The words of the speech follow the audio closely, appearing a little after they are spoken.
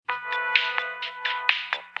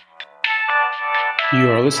You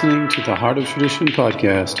are listening to the Heart of Tradition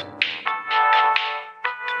podcast.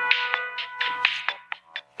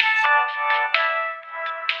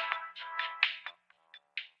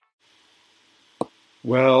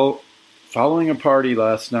 Well, following a party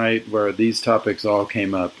last night where these topics all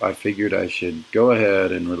came up, I figured I should go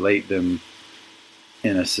ahead and relate them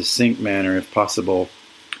in a succinct manner, if possible,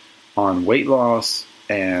 on weight loss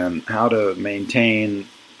and how to maintain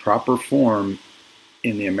proper form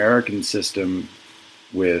in the American system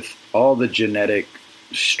with all the genetic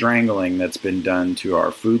strangling that's been done to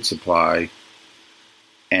our food supply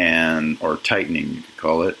or tightening, you could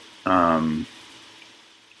call it,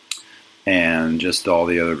 and just all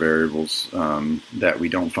the other variables that we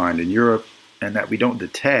don't find in Europe and that we don't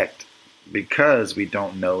detect because we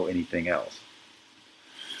don't know anything else.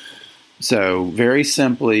 So very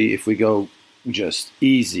simply, if we go just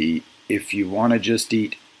easy, if you want to just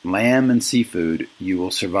eat lamb and seafood, you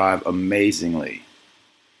will survive amazingly.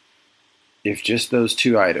 If just those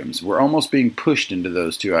two items, we're almost being pushed into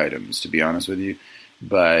those two items, to be honest with you.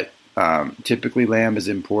 But typically lamb is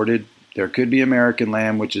imported. There could be American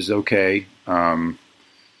lamb, which is okay. I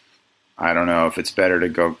don't know if it's better to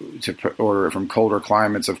go to order it from colder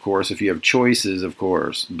climates, of course, if you have choices, of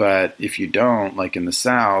course. But if you don't, like in the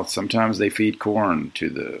South, sometimes they feed corn to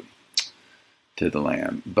the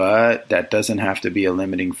lamb. But that doesn't have to be a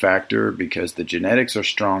limiting factor because the genetics are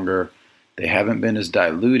stronger. They haven't been as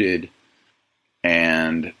diluted.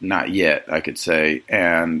 And not yet, I could say,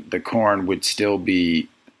 and the corn would still be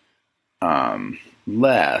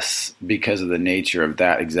less because of the nature of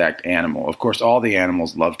that exact animal. Of course, all the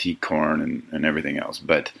animals love to eat corn and everything else,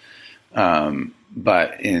 but in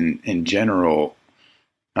general,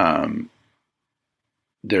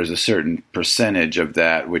 there's a certain percentage of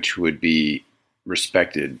that which would be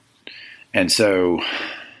respected, and so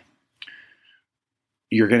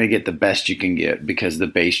you're going to get the best you can get because the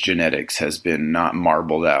base genetics has been not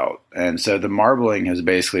marbled out. And so the marbling has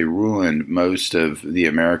basically ruined most of the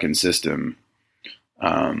American system.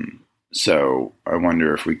 So I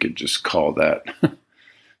wonder if we could just call that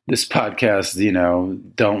this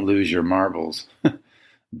podcast, don't lose your marbles.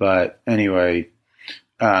 But anyway,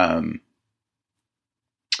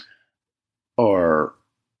 or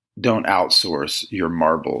don't outsource your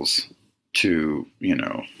marbles to,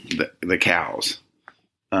 the cows.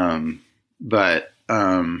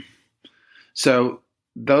 So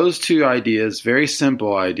those two ideas, very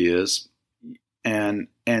simple ideas, and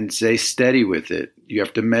stay steady with it. You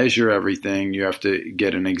have to measure everything. You have to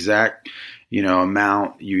get an exact,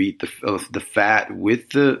 amount. You eat the fat with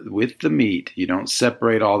the meat. You don't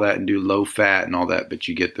separate all that and do low fat and all that, but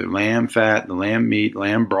you get the lamb fat, the lamb meat,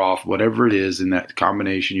 lamb broth, whatever it is in that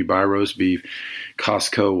combination. You buy roast beef,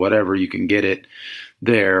 Costco, whatever, you can get it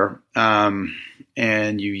there.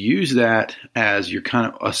 And you use that as your kind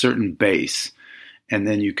of a certain base, and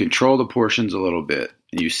then you control the portions a little bit,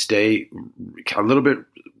 and you stay a little bit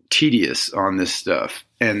tedious on this stuff.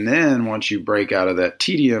 And then once you break out of that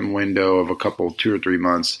tedium window of 2 or 3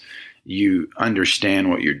 months, you understand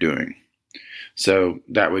what you're doing. So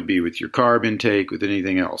that would be with your carb intake, with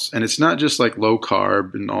anything else. And it's not just like low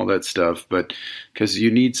carb and all that stuff, but because you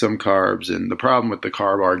need some carbs. And the problem with the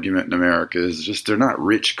carb argument in America is just they're not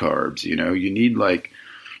rich carbs. You need like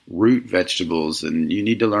root vegetables, and you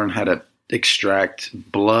need to learn how to extract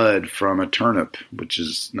blood from a turnip, which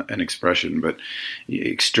is an expression, but you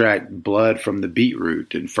extract blood from the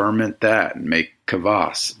beetroot and ferment that and make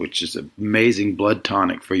kvass, which is an amazing blood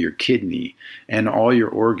tonic for your kidney and all your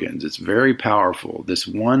organs. It's very powerful. This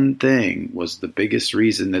one thing was the biggest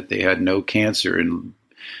reason that they had no cancer in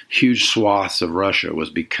huge swaths of Russia, was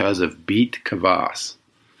because of beet kvass.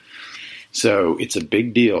 So it's a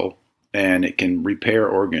big deal, and it can repair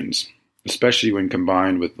organs, especially when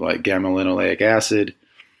combined with like gamma-linoleic acid,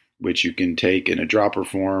 which you can take in a dropper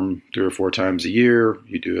form 3 or 4 times a year.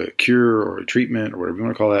 You do a cure or a treatment or whatever you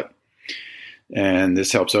want to call that. And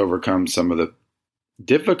this helps overcome some of the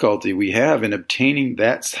difficulty we have in obtaining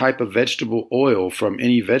that type of vegetable oil from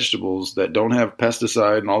any vegetables that don't have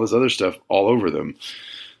pesticide and all this other stuff all over them.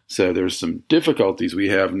 So there's some difficulties we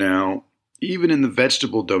have now, even in the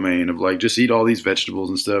vegetable domain of like, just eat all these vegetables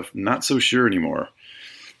and stuff. Not so sure anymore.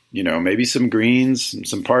 Maybe some greens,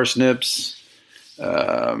 some parsnips,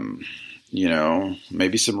 maybe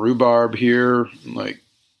some rhubarb here, like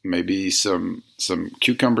maybe some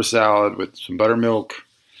cucumber salad with some buttermilk,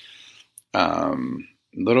 a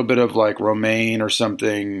little bit of like romaine or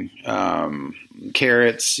something,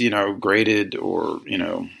 carrots, grated, or,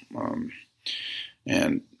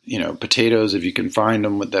 and, potatoes, if you can find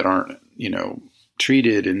them that aren't,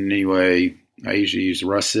 treated in any way. I usually use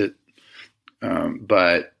russet,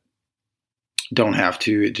 but Don't have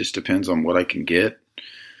to. It just depends on what I can get.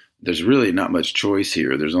 There's really not much choice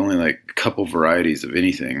here. There's only like a couple varieties of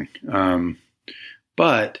anything.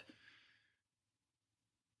 But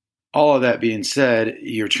all of that being said,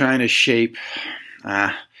 you're trying to shape.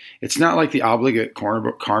 It's not like the obligate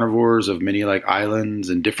carnivores of many like islands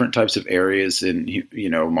and different types of areas in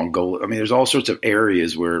Mongolia. I mean, there's all sorts of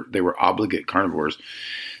areas where they were obligate carnivores.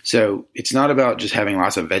 So it's not about just having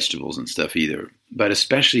lots of vegetables and stuff either, but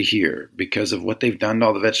especially here because of what they've done to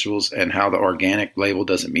all the vegetables and how the organic label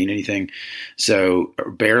doesn't mean anything. So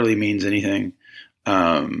barely means anything.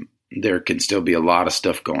 There can still be a lot of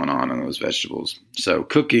stuff going on in those vegetables. So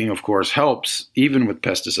cooking, of course, helps even with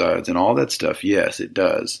pesticides and all that stuff. Yes, it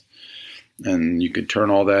does. And you can turn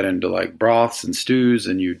all that into like broths and stews,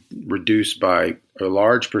 and you reduce by a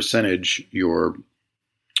large percentage your,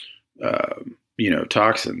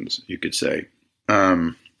 toxins, you could say.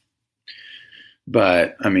 But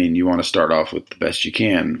I mean, you want to start off with the best you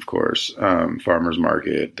can, of course, farmer's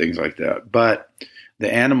market, things like that. But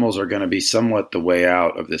the animals are going to be somewhat the way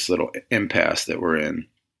out of this little impasse that we're in.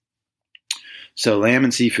 So lamb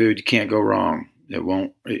and seafood, you can't go wrong. It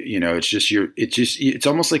won't, it's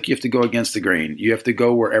almost like you have to go against the grain. You have to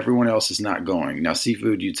go where everyone else is not going. Now,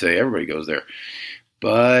 seafood, you'd say everybody goes there,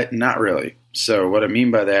 but not really. So what I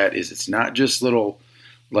mean by that is it's not just little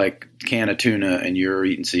like can of tuna and you're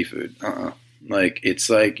eating seafood. Like, it's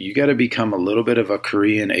like you got to become a little bit of a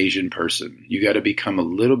Korean Asian person. You got to become a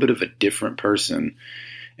little bit of a different person.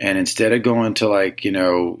 And instead of going to like,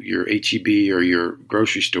 your H-E-B or your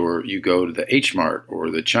grocery store, you go to the H-Mart or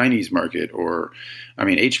the Chinese market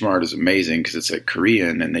H-Mart is amazing because it's like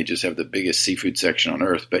Korean and they just have the biggest seafood section on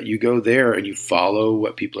earth. But you go there and you follow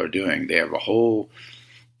what people are doing. They have a whole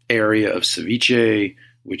area of ceviche,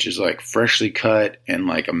 which is like freshly cut and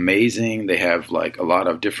like amazing. They have like a lot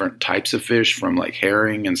of different types of fish from like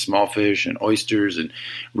herring and small fish and oysters and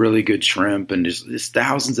really good shrimp and just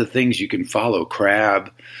thousands of things you can follow.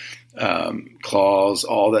 Crab, claws,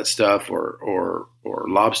 all that stuff, or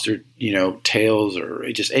lobster, tails,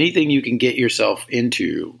 or just anything you can get yourself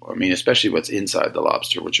into. I mean, especially what's inside the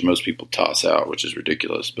lobster, which most people toss out, which is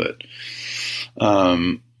ridiculous. But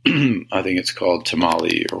I think it's called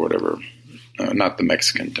tamale or whatever. Not the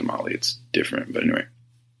Mexican tamale. It's different, but anyway.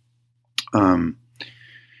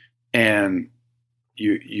 And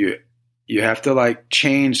you have to like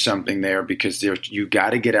change something there because you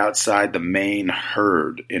got to get outside the main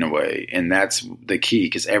herd in a way. And that's the key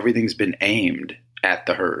because everything's been aimed at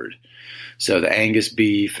the herd. So the Angus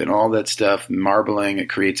beef and all that stuff, marbling, it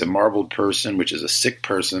creates a marbled person, which is a sick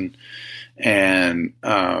person. And,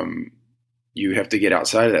 you have to get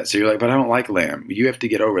outside of that. So you're like, but I don't like lamb. You have to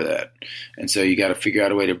get over that. And so you got to figure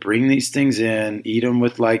out a way to bring these things in, eat them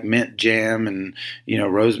with like mint jam and,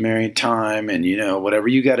 rosemary and thyme and, whatever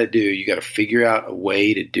you got to do, you got to figure out a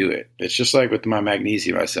way to do it. It's just like with my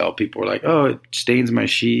magnesium I sell. People are like, oh, it stains my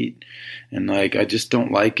sheet. And like, I just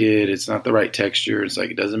don't like it. It's not the right texture. It's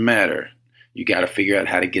like, it doesn't matter. You got to figure out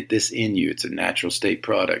how to get this in you. It's a natural state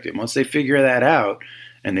product. And once they figure that out,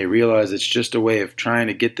 and they realize it's just a way of trying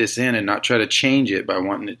to get this in and not try to change it by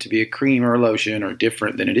wanting it to be a cream or a lotion or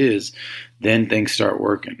different than it is, then things start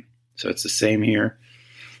working. So it's the same here.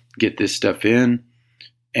 Get this stuff in.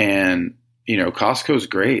 And, Costco's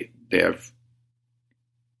great. They have,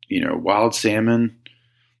 wild salmon,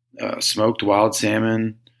 smoked wild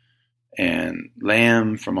salmon, and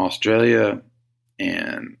lamb from Australia,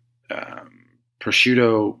 and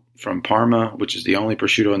prosciutto from Parma, which is the only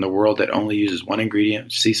prosciutto in the world that only uses one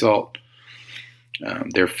ingredient, sea salt.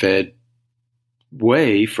 They're fed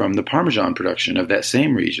way from the Parmesan production of that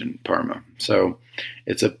same region, Parma. So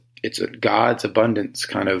it's a God's abundance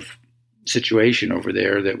kind of situation over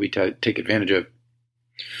there that we take advantage of.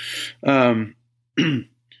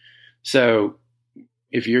 So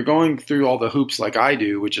if you're going through all the hoops like I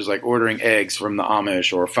do, which is like ordering eggs from the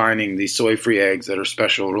Amish or finding these soy-free eggs that are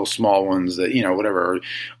special, real small ones that, whatever,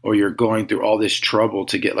 or you're going through all this trouble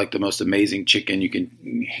to get like the most amazing chicken you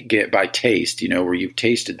can get by taste, where you've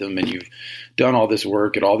tasted them and you've done all this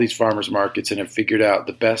work at all these farmers markets and have figured out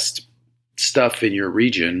the best stuff in your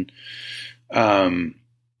region. A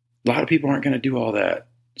lot of people aren't going to do all that.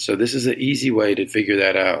 So this is an easy way to figure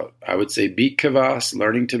that out. I would say beet kvass,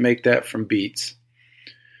 learning to make that from beets.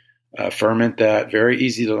 Ferment that. Very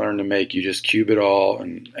easy to learn to make. You just cube it all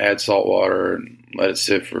and add salt water and let it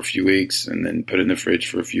sit for a few weeks and then put it in the fridge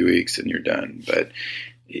for a few weeks and you're done. But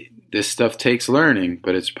this stuff takes learning,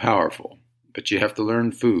 but it's powerful. But you have to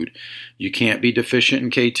learn food. You can't be deficient in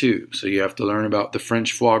K2, so you have to learn about the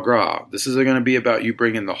French foie gras. This is going to be about you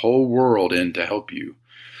bringing the whole world in to help you.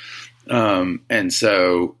 And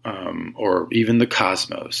so, or even the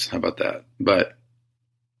cosmos. How about that? But,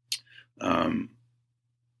 um,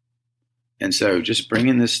 and so just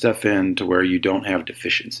bringing this stuff in to where you don't have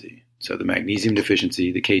deficiency. So the magnesium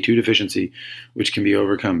deficiency, the K2 deficiency, which can be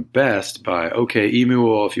overcome best by, okay, emu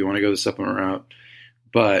oil if you want to go the supplement route.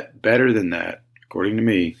 But better than that, according to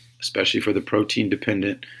me, especially for the protein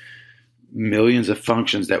dependent millions of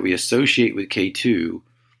functions that we associate with K2,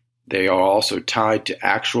 they are also tied to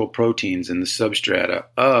actual proteins in the substrata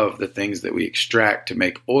of the things that we extract to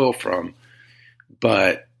make oil from,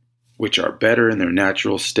 but which are better in their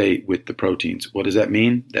natural state with the proteins. What does that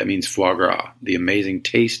mean? That means foie gras. The amazing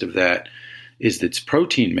taste of that is its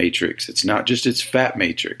protein matrix. It's not just its fat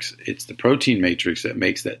matrix. It's the protein matrix that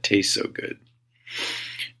makes that taste so good.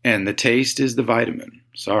 And the taste is the vitamin.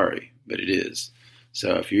 Sorry, but it is.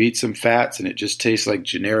 So if you eat some fats and it just tastes like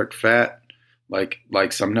generic fat,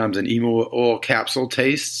 like sometimes an emu oil capsule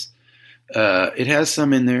tastes, it has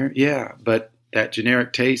some in there, yeah, but that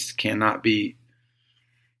generic taste cannot be,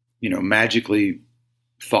 magically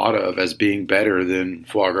thought of as being better than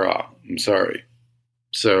foie gras. I'm sorry.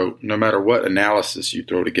 So no matter what analysis you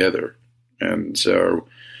throw together, and so,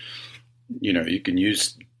 you can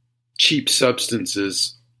use cheap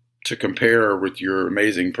substances to compare with your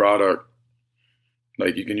amazing product.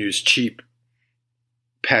 Like you can use cheap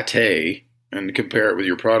pate and compare it with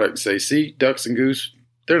your product and say, see, ducks and goose,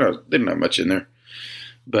 they don't have much in there,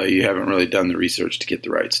 but you haven't really done the research to get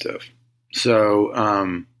the right stuff.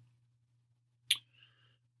 So,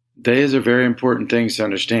 these are very important things to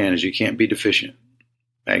understand, is you can't be deficient.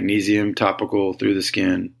 Magnesium topical through the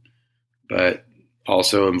skin, but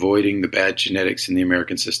also avoiding the bad genetics in the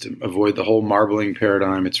American system. Avoid the whole marbling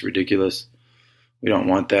paradigm. It's ridiculous. We don't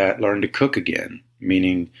want that. Learn to cook again,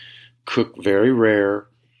 meaning cook very rare.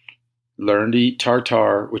 Learn to eat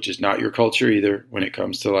tartare, which is not your culture either when it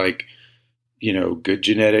comes to good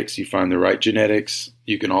genetics. You find the right genetics.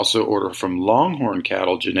 You can also order from Longhorn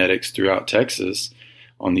cattle genetics throughout Texas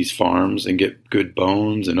on these farms and get good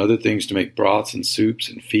bones and other things to make broths and soups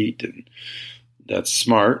and feet. And that's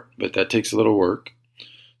smart, but that takes a little work.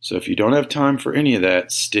 So if you don't have time for any of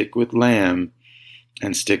that, stick with lamb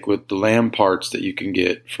and stick with the lamb parts that you can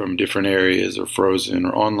get from different areas or frozen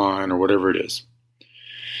or online or whatever it is.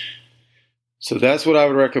 So that's what I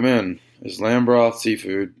would recommend is lamb broth,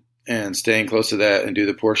 seafood, and staying close to that and do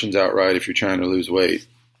the portions outright if you're trying to lose weight.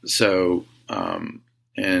 So,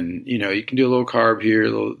 and you can do a little carb here, a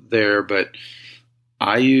little there, but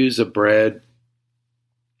I use a bread,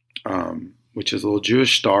 which has a little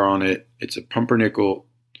Jewish star on it. It's a pumpernickel.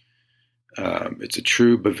 It's a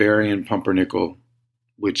true Bavarian pumpernickel,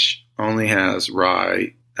 which only has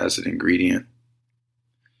rye as an ingredient.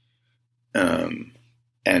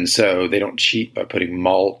 And so they don't cheat by putting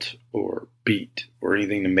malt or beet or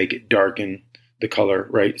anything to make it darken the color,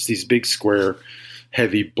 right? It's these big square,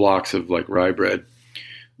 heavy blocks of like rye bread.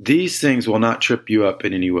 These things will not trip you up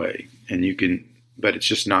in any way. And but it's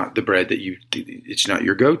just not the bread that it's not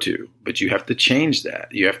your go-to, but you have to change that.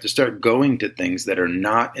 You have to start going to things that are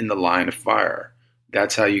not in the line of fire.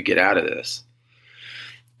 That's how you get out of this.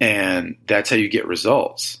 And that's how you get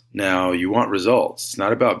results. Now, you want results. It's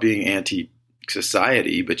not about being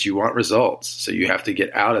anti-society, but you want results. So you have to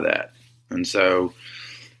get out of that. And so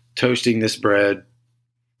toasting this bread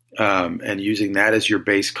and using that as your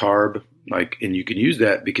base carb, and you can use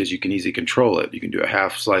that because you can easily control it. You can do a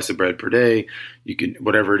half slice of bread per day. You can,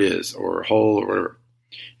 whatever it is, or whole or whatever.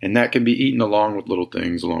 And that can be eaten along with little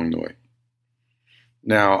things along the way.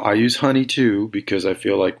 Now, I use honey too because I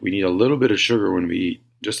feel like we need a little bit of sugar when we eat,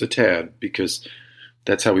 just a tad, because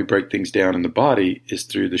that's how we break things down in the body is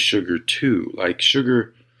through the sugar too. Like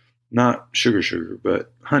sugar, not sugar,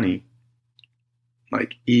 but honey,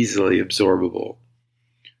 like easily absorbable,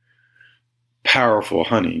 powerful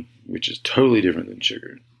honey, which is totally different than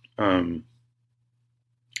sugar,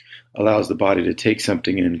 allows the body to take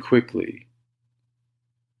something in quickly.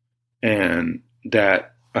 And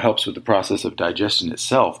that helps with the process of digestion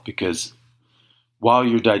itself, because while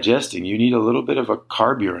you're digesting, you need a little bit of a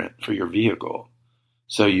carburant for your vehicle.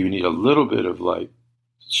 So you need a little bit of like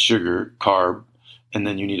sugar, carb, and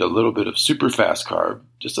then you need a little bit of super fast carb,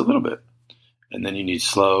 just a little bit. And then you need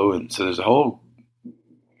slow. And so there's a whole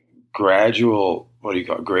gradual,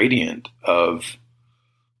 gradient of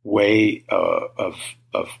way of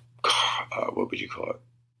what would you call it?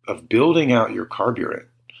 Of building out your carburant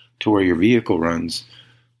to where your vehicle runs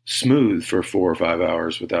smooth for 4 or 5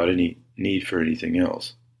 hours without any need for anything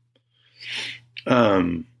else.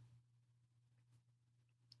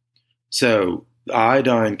 So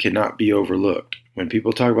iodine cannot be overlooked. When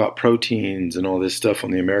people talk about proteins and all this stuff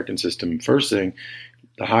on the American system, first thing,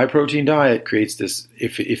 The high protein diet creates this,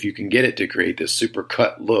 if you can get it to create this super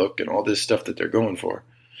cut look and all this stuff that they're going for,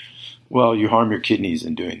 well, you harm your kidneys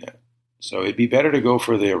in doing that. So it'd be better to go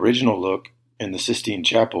for the original look in the Sistine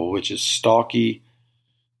Chapel, which is stocky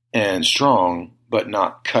and strong, but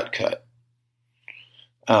not cut.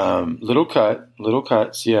 Little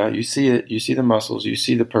cuts. Yeah, you see it. You see the muscles. You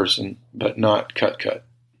see the person, but not cut.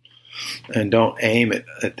 And don't aim it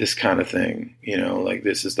at this kind of thing. Like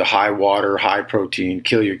this is the high water, high protein,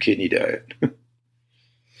 kill your kidney diet.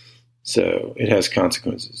 So it has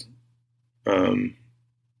consequences. And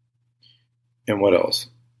what else?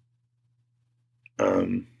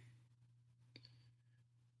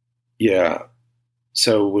 Yeah.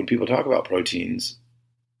 So when people talk about proteins,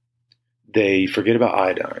 they forget about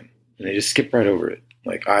iodine and they just skip right over it.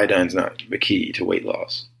 Like iodine's not the key to weight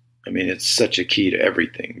loss. I mean, it's such a key to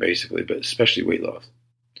everything basically, but especially weight loss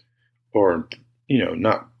or,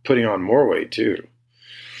 not putting on more weight too.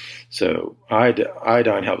 So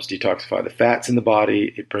iodine helps detoxify the fats in the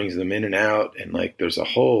body. It brings them in and out. And like, there's a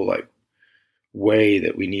whole like way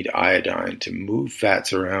that we need iodine to move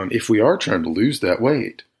fats around if we are trying to lose that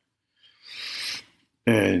weight.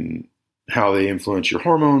 And how they influence your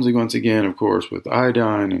hormones, and once again, of course, with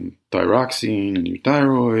iodine and thyroxine and your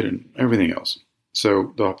thyroid and everything else.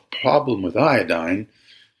 So the problem with iodine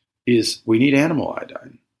is we need animal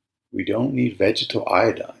iodine. We don't need vegetal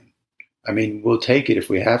iodine. I mean, we'll take it if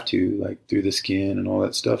we have to, like through the skin and all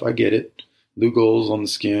that stuff. I get it. Lugol's on the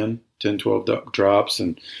skin, 10, 12 drops,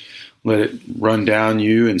 and let it run down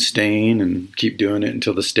you and stain and keep doing it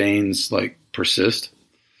until the stains like persist.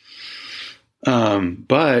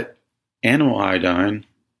 But animal iodine,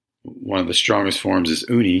 one of the strongest forms is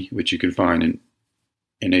uni, which you can find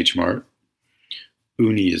in H-Mart.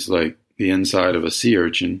 Uni is like the inside of a sea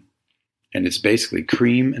urchin, and it's basically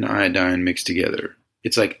cream and iodine mixed together.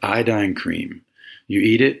 It's like iodine cream. You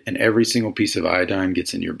eat it, and every single piece of iodine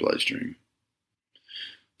gets in your bloodstream.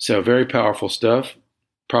 So very powerful stuff.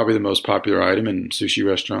 Probably the most popular item in sushi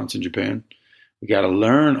restaurants in Japan. We got to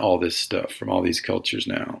learn all this stuff from all these cultures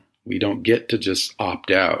now. We don't get to just opt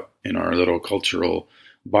out in our little cultural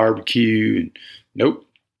barbecue. Nope,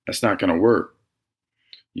 that's not going to work.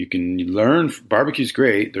 You can learn. Barbecue's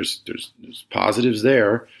great. There's positives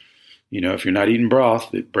there. If you're not eating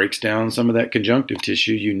broth, it breaks down some of that conjunctive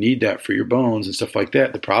tissue. You need that for your bones and stuff like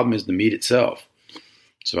that. The problem is the meat itself.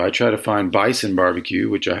 So I try to find bison barbecue,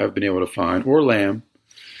 which I have been able to find, or lamb.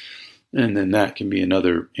 And then that can be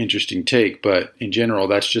another interesting take. But in general,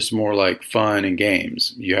 that's just more like fun and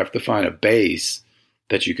games. You have to find a base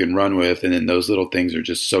that you can run with. And then those little things are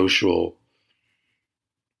just social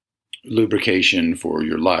lubrication for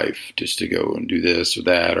your life, just to go and do this or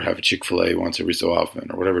that, or have a Chick-fil-A once every so often,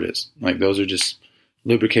 or whatever it is. Like those are just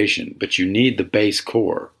lubrication. But you need the base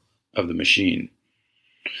core of the machine.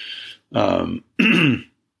 And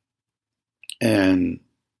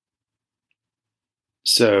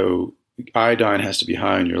so iodine has to be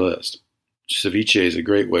high on your list. Ceviche is a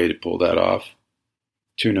great way to pull that off.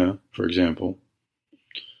 Tuna, for example.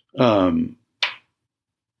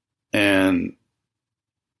 And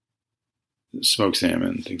smoked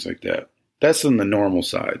salmon, things like that. That's on the normal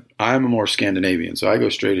side. I'm a more Scandinavian, so I go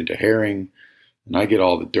straight into herring and I get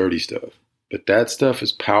all the dirty stuff. But that stuff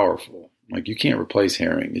is powerful. Like you can't replace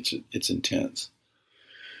herring. It's intense.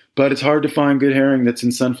 But it's hard to find good herring that's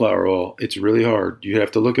in sunflower oil. It's really hard. You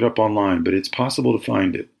have to look it up online, but it's possible to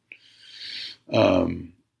find it.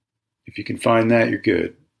 If you can find that, you're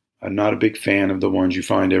good. I'm not a big fan of the ones you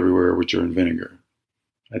find everywhere, which are in vinegar.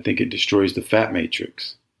 I think it destroys the fat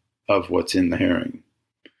matrix of what's in the herring.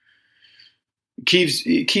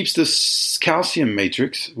 It keeps the calcium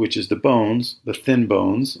matrix, which is the bones, the thin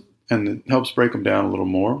bones, and it helps break them down a little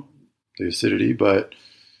more, the acidity, but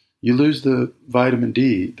you lose the vitamin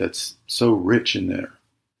D that's so rich in there.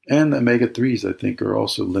 And the omega-3s, I think, are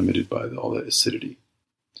also limited by all that acidity.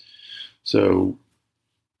 So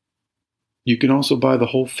you can also buy the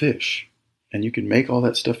whole fish, and you can make all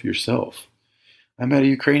that stuff yourself. I met a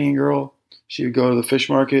Ukrainian girl. She would go to the fish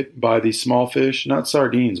market, buy these small fish, not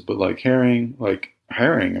sardines, but like herring. I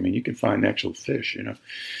mean, you can find actual fish,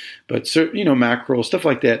 But, mackerel, stuff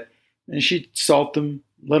like that. And she'd salt them,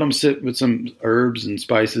 let them sit with some herbs and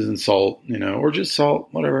spices and salt, or just salt,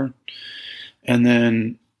 whatever. And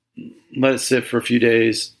then let it sit for a few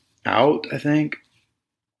days out, I think,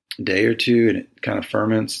 a day or two, and it kind of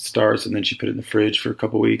ferments, starts, and then she put it in the fridge for a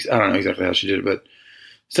couple of weeks. I don't know exactly how she did it, but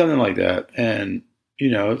something like that. And,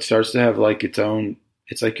 it starts to have like its own,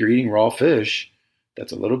 it's like you're eating raw fish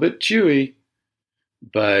that's a little bit chewy,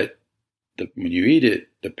 but when you eat it,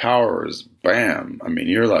 the power is bam. I mean,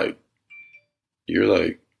 you're like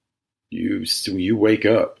you wake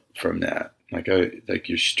up from that, like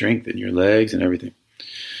your strength in your legs and everything.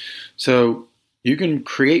 So you can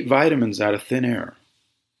create vitamins out of thin air,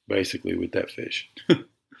 basically, with that fish.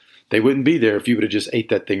 They wouldn't be there if you would have just ate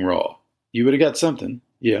that thing raw. You would have got something,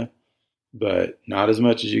 yeah, but not as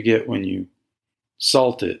much as you get when you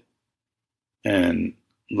salt it and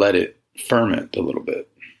let it ferment a little bit.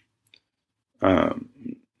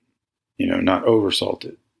 Not over salt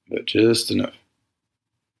it, but just enough.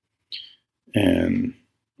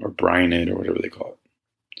 Or brine it, or whatever they call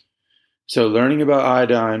it. So learning about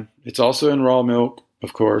iodine, it's also in raw milk,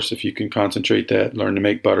 of course, if you can concentrate that. Learn to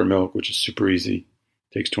make buttermilk, which is super easy.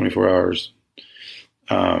 Takes 24 hours.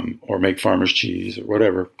 Or make farmer's cheese or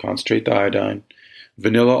whatever. Concentrate the iodine.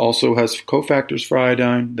 Vanilla also has cofactors for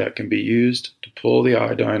iodine that can be used to pull the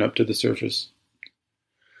iodine up to the surface.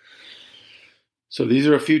 So these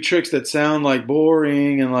are a few tricks that sound like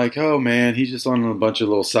boring and like, oh man, he's just on a bunch of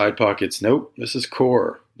little side pockets. Nope, this is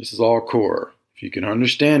core. This is all core. If you can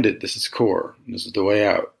understand it, this is core. This is the way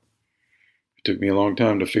out. It took me a long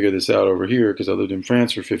time to figure this out over here because I lived in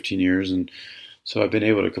France for 15 years. And so I've been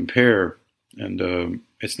able to compare. And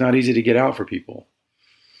it's not easy to get out for people.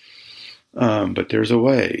 But there's a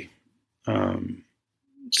way.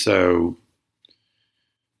 So,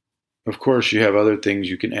 of course, you have other things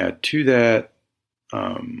you can add to that.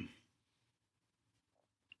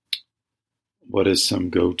 What is some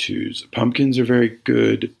go-tos? Pumpkins are very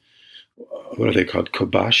good. What are they called?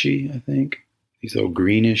 Kobashi, I think. These little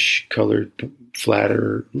greenish colored,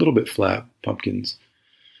 flatter, a little bit flat pumpkins.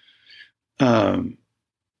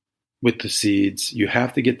 With the seeds, you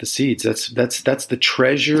have to get the seeds. That's the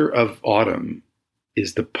treasure of autumn,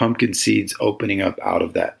 is the pumpkin seeds opening up out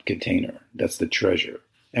of that container. That's the treasure.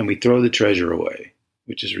 And we throw the treasure away,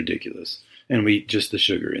 which is ridiculous. And we just the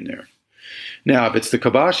sugar in there. Now, if it's the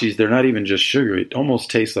kabashis, they're not even just sugar. It almost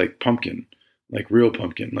tastes like pumpkin, like real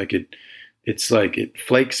pumpkin. Like it's like it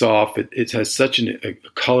flakes off. It has such a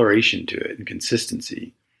coloration to it and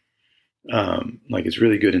consistency. Like it's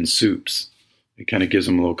really good in soups. It kind of gives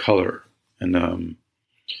them a little color.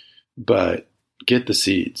 But get the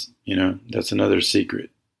seeds. That's another secret.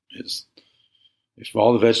 Is if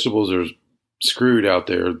all the vegetables are screwed out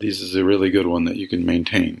there, this is a really good one that you can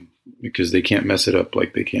maintain, because they can't mess it up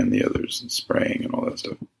like they can the others, and spraying and all that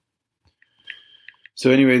stuff.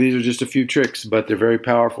 So anyway, these are just a few tricks, but they're very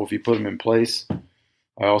powerful if you put them in place.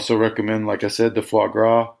 I also recommend, like I said, the foie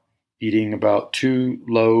gras, eating about 2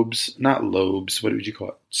 lobes, not lobes, what would you call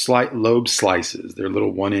it? Slight lobe slices. They're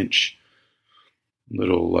little 1-inch,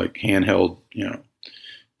 little like handheld,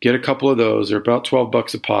 Get a couple of those. They're about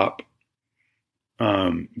 $12 a pop.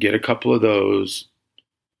 Get a couple of those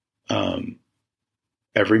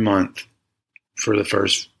every month for the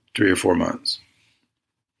first 3 or 4 months.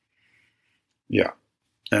 Yeah.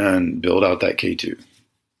 And build out that K2.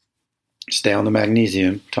 Stay on the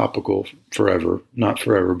magnesium, topical forever. Not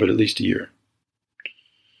forever, but at least a year.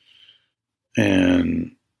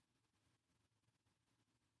 And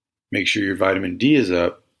make sure your vitamin D is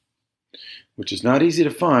up, which is not easy to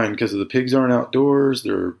find because the pigs aren't outdoors.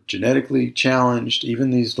 They're genetically challenged.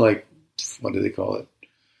 Even these, like, what do they call it?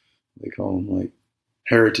 They call them, like,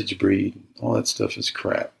 heritage breed. All that stuff is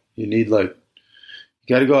crap. You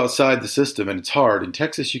got to go outside the system, and it's hard. In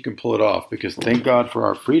Texas, you can pull it off because thank God for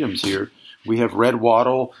our freedoms here. We have red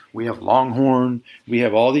wattle, we have longhorn, we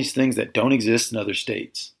have all these things that don't exist in other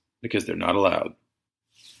states because they're not allowed.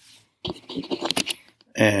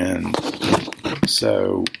 And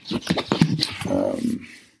so,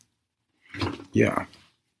 yeah.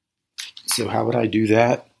 So how would I do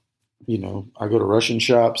that? I go to Russian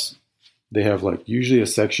shops. They have like usually a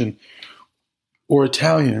section, or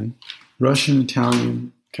Russian,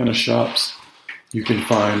 Italian kind of shops. You can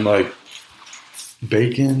find like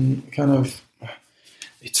bacon kind of,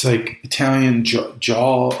 it's like Italian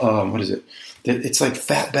jaw, what is it? It's like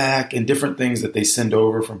fatback and different things that they send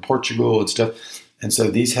over from Portugal and stuff. And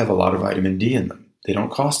so these have a lot of vitamin D in them. They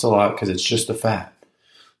don't cost a lot because it's just the fat,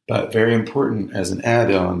 but very important as an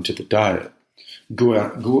add-on to the diet.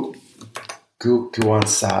 Guanciale.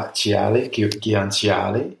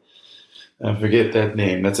 I forget that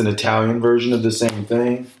name. That's an Italian version of the same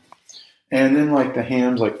thing. And then like the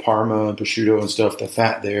hams, like Parma and prosciutto and stuff, the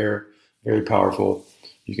fat there, very powerful.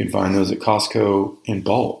 You can find those at Costco in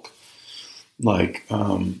bulk, like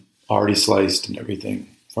already sliced and everything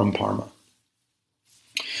from Parma.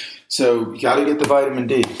 So you got to get the vitamin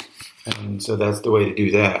D. And so that's the way to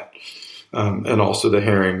do that. And also the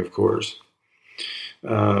herring, of course.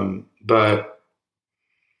 But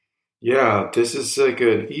yeah, this is like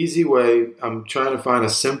an easy way. I'm trying to find a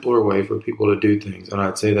simpler way for people to do things. And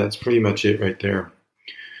I'd say that's pretty much it right there.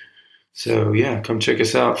 So yeah, come check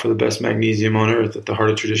us out for the best magnesium on earth at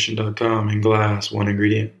theheartoftradition.com in glass, one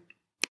ingredient.